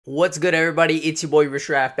What's good, everybody? It's your boy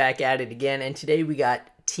Rishraff back at it again, and today we got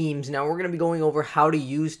teams. Now we're going to be going over how to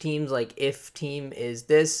use teams, like if team is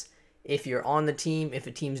this, if you're on the team, if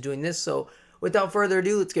a team's doing this. So without further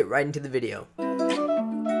ado, let's get right into the video.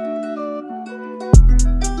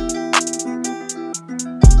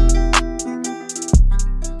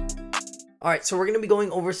 Alright, so we're going to be going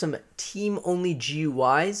over some team-only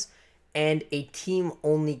GUIs and a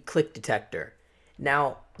team-only click detector.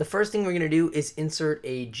 Now, the first thing we're going to do is insert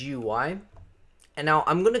a GUI. And now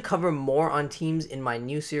I'm going to cover more on teams in my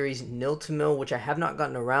new series, Nil to Mill, which I have not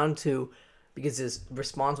gotten around to because this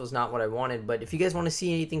response was not what I wanted. But if you guys want to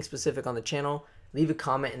see anything specific on the channel, leave a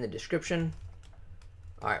comment in the description.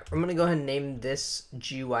 Alright, I'm going to go ahead and name this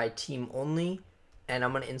GUI team only, and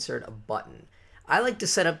I'm going to insert a button. I like to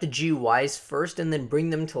set up the GUIs first and then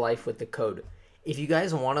bring them to life with the code. If you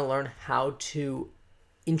guys want to learn how to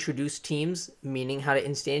introduce teams, meaning how to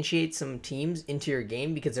instantiate some teams into your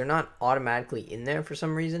game because they're not automatically in there for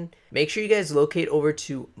some reason, make sure you guys locate over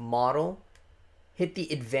to model, hit the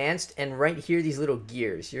advanced, and right here these little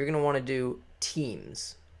gears, you're going to want to do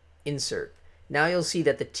teams, insert. Now you'll see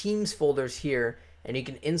that the teams folder is here and you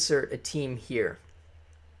can insert a team here.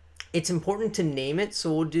 It's important to name it,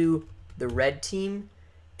 so we'll do the red team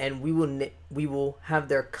and we will have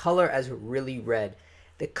their color as really red.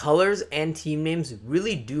 The colors and team names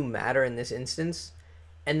really do matter in this instance.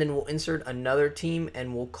 And then we'll insert another team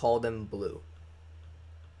and we'll call them blue.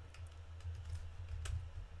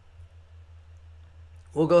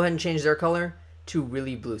 We'll go ahead and change their color to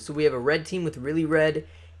really blue. So we have a red team with really red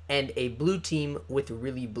and a blue team with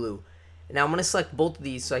really blue. Now I'm going to select both of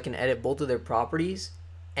these so I can edit both of their properties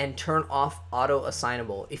and turn off auto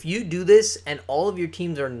assignable. If you do this and all of your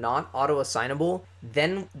teams are not auto assignable,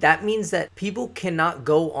 then that means that people cannot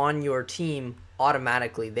go on your team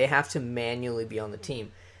automatically. They have to manually be on the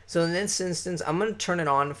team. So in this instance, I'm going to turn it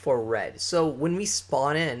on for red. So when we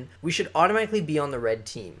spawn in, we should automatically be on the red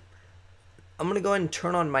team. I'm going to go ahead and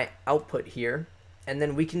turn on my output here, and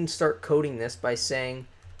then we can start coding this by saying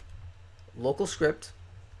local script,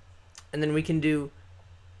 and then we can do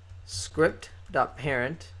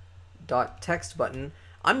script.parent.text button.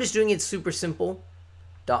 I'm just doing it super simple.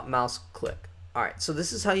 Mouse click. Alright, so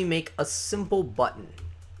this is how you make a simple button.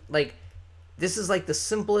 Like, this is like the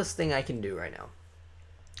simplest thing I can do right now.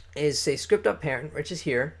 Is say script.parent, which is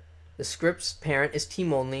here. The script's parent is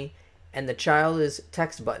team only, and the child is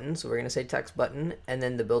text button. So we're going to say text button, and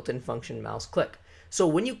then the built-in function mouse click. So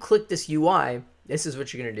when you click this UI, this is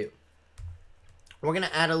what you're going to do. We're going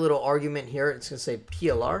to add a little argument here. It's going to say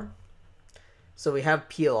PLR. So we have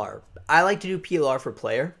PLR. I like to do PLR for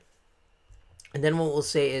player. And then what we'll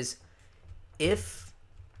say is if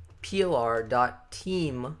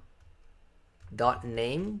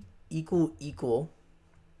PLR.team.name equal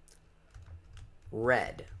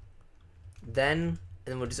red, then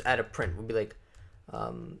we'll just add a print. We'll be like,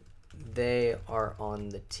 they are on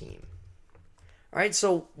the team. All right,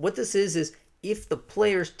 so what this is if the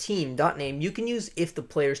player's team.name, you can use if the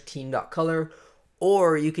player's team.color,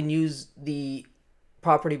 or you can use the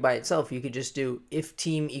property by itself. You could just do if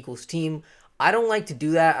team equals team. I don't like to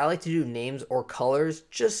do that. I like to do names or colors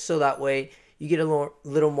just so that way you get a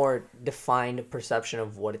little more defined perception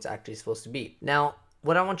of what it's actually supposed to be. Now,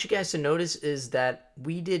 what I want you guys to notice is that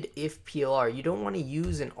we did if PLR. You don't want to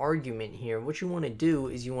use an argument here. What you want to do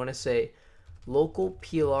is you want to say local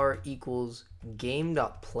PLR equals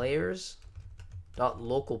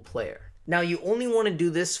game.players.localPlayer. Now you only want to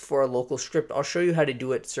do this for a local script. I'll show you how to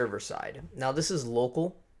do it server side. Now this is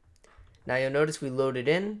local. Now you'll notice we load it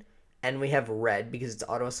in and we have red because it's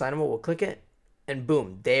auto assignable. We'll click it and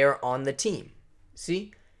boom, they are on the team.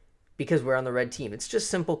 See? Because we're on the red team. It's just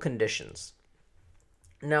simple conditions.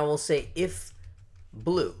 Now we'll say if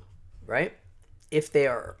blue, right? If they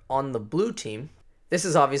are on the blue team, this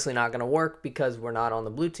is obviously not going to work because we're not on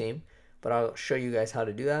the blue team, but I'll show you guys how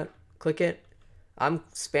to do that. Click it. I'm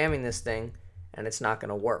spamming this thing and it's not going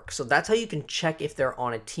to work. So that's how you can check if they're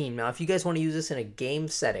on a team. Now, if you guys want to use this in a game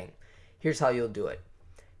setting, here's how you'll do it.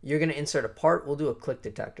 You're going to insert a part. We'll do a click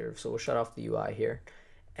detector. So we'll shut off the UI here.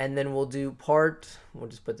 And then we'll do part. We'll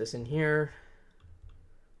just put this in here.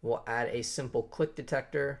 We'll add a simple click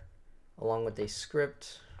detector along with a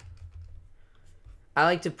script. I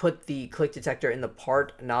like to put the click detector in the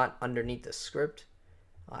part, not underneath the script.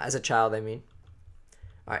 As a child, I mean.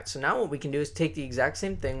 Alright, so now what we can do is take the exact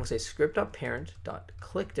same thing. We'll say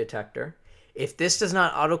script.parent.clickDetector. If this does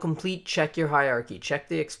not autocomplete, check your hierarchy. Check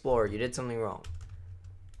the Explorer. You did something wrong.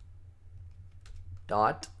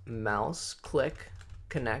 Mouse click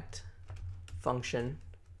connect function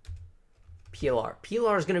PLR.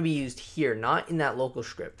 PLR is going to be used here, not in that local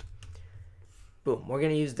script. Boom, we're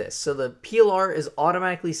going to use this. So the PLR is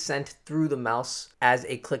automatically sent through the mouse as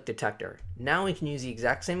a click detector. Now we can use the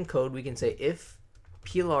exact same code. We can say if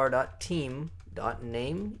plr.team.name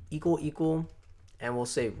equal, and we'll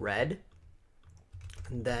say red,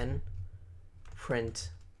 and then print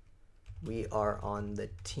we are on the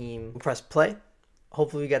team. Press play.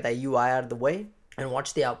 Hopefully we got that UI out of the way, and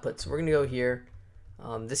watch the output. So we're going to go here.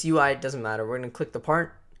 This UI doesn't matter. We're going to click the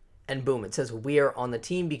part, and boom, it says we are on the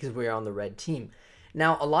team because we are on the red team.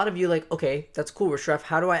 Now, a lot of you are like, okay, that's cool, Rishraff.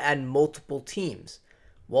 How do I add multiple teams?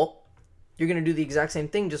 Well, you're going to do the exact same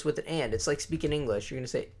thing just with an and. It's like speaking English. You're going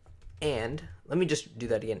to say and. Let me just do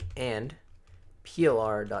that again. And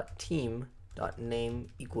plr.team.name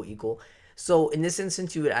equal. So in this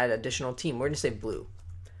instance, you would add additional team. We're going to say blue.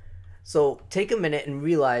 So take a minute and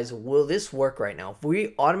realize, will this work right now? If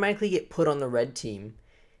we automatically get put on the red team,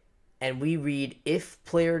 and we read if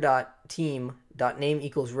player.team.name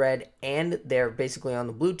equals red and they're basically on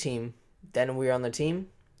the blue team, then we're on the team.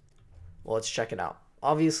 Well, let's check it out.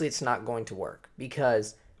 Obviously, it's not going to work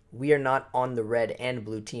because we are not on the red and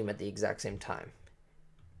blue team at the exact same time.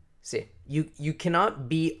 See, you cannot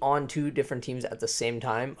be on two different teams at the same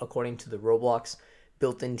time according to the Roblox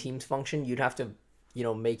built-in teams function. You'd have to,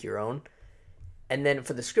 make your own. And then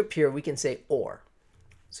for the script here, we can say or.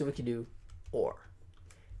 So we can do or.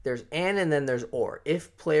 There's and then there's or.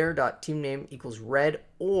 If player.teamName equals red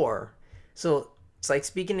or. So it's like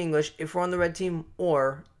speaking English, if we're on the red team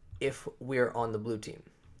or if we're on the blue team.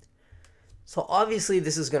 So obviously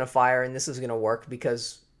this is going to fire and this is going to work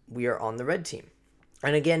because we are on the red team.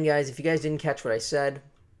 And again, guys, if you guys didn't catch what I said,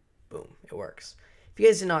 boom, it works. If you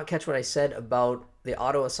guys did not catch what I said about the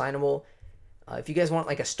auto assignable, if you guys want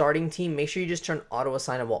like a starting team, make sure you just turn auto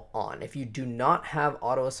assignable on. If you do not have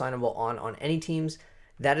auto assignable on any teams,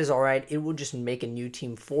 that is all right. It will just make a new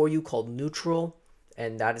team for you called neutral,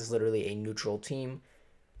 and that is literally a neutral team.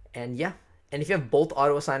 And yeah, and if you have both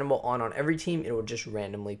auto assignable on every team, it will just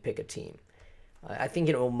randomly pick a team. I think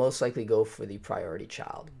it will most likely go for the priority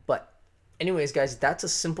child. But anyways, guys, that's a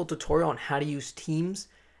simple tutorial on how to use teams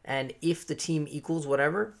and if the team equals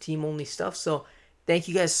whatever, team only stuff. So thank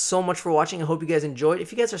you guys so much for watching. I hope you guys enjoyed.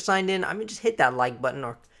 If you guys are signed in, just hit that like button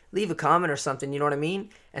or leave a comment or something, you know what I mean?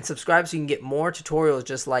 And subscribe so you can get more tutorials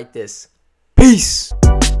just like this. Peace!